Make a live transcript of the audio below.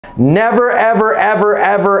Never, ever, ever,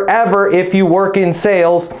 ever, ever, if you work in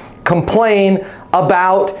sales, complain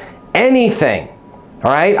about anything.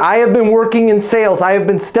 All right? I have been working in sales. I have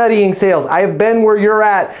been studying sales. I have been where you're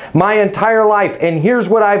at my entire life. And here's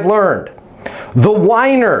what I've learned. The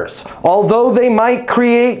whiners, although they might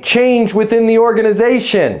create change within the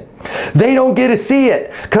organization, they don't get to see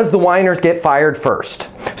it because the whiners get fired first.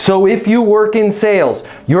 So if you work in sales,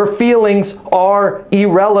 your feelings are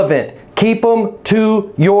irrelevant. Keep them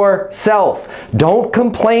to yourself. Don't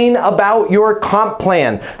complain about your comp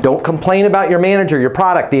plan. Don't complain about your manager, your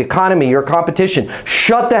product, the economy, your competition.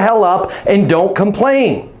 Shut the hell up and don't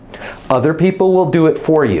complain. Other people will do it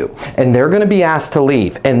for you, and they're going to be asked to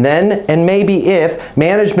leave. And then, and maybe if,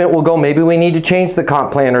 management will go, maybe we need to change the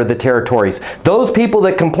comp plan or the territories. Those people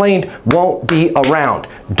that complained won't be around.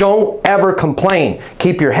 Don't ever complain.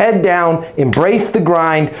 Keep your head down, embrace the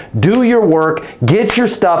grind, do your work, get your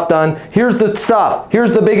stuff done. Here's the stuff.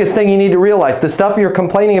 Here's the biggest thing you need to realize. The stuff you're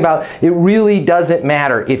complaining about, it really doesn't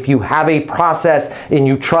matter. If you have a process and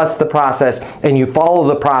you trust the process and you follow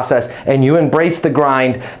the process and you embrace the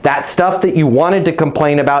grind, that stuff that you wanted to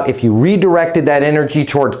complain about, if you redirected that energy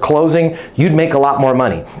towards closing, you'd make a lot more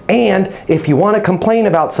money. And if you want to complain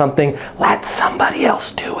about something, let somebody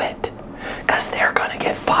else do it, because they're going to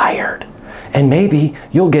get fired. And maybe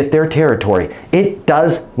you'll get their territory. It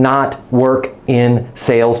does not work in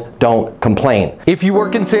sales. Don't complain. If you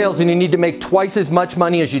work in sales and you need to make twice as much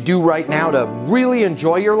money as you do right now to really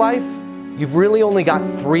enjoy your life, you've really only got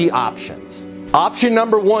 3 options. Option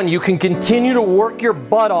number 1, you can continue to work your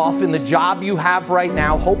butt off in the job you have right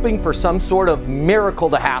now, hoping for some sort of miracle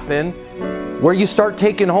to happen, where you start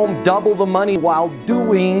taking home double the money while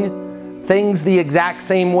doing things the exact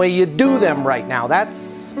same way you do them right now.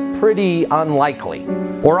 That's pretty unlikely.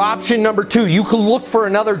 Or option number 2, you can look for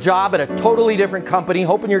another job at a totally different company,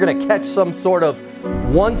 hoping you're going to catch some sort of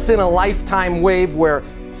once-in-a-lifetime wave where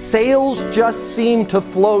sales just seem to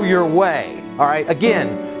flow your way. All right,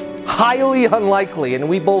 again, highly unlikely, and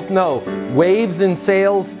we both know waves in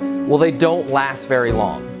sales, well, they don't last very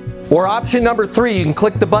long. Or option number 3, you can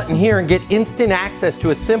click the button here and get instant access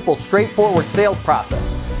to a simple, straightforward sales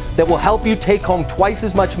process that will help you take home twice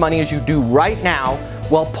as much money as you do right now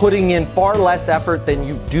while putting in far less effort than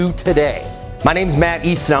you do today. My name's Matt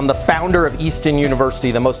Easton. I'm the founder of Easton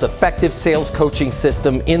University, the most effective sales coaching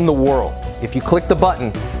system in the world. If you click the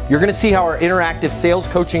button, you're going to see how our interactive sales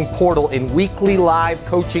coaching portal and weekly live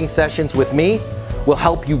coaching sessions with me will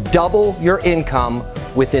help you double your income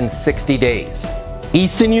within 60 days.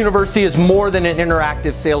 Easton University is more than an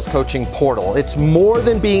interactive sales coaching portal. It's more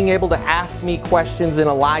than being able to ask me questions in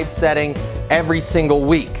a live setting every single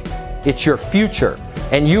week. It's your future,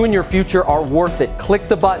 and you and your future are worth it. Click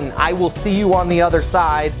the button. I will see you on the other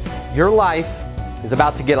side. Your life is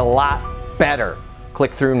about to get a lot better.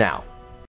 Click through now.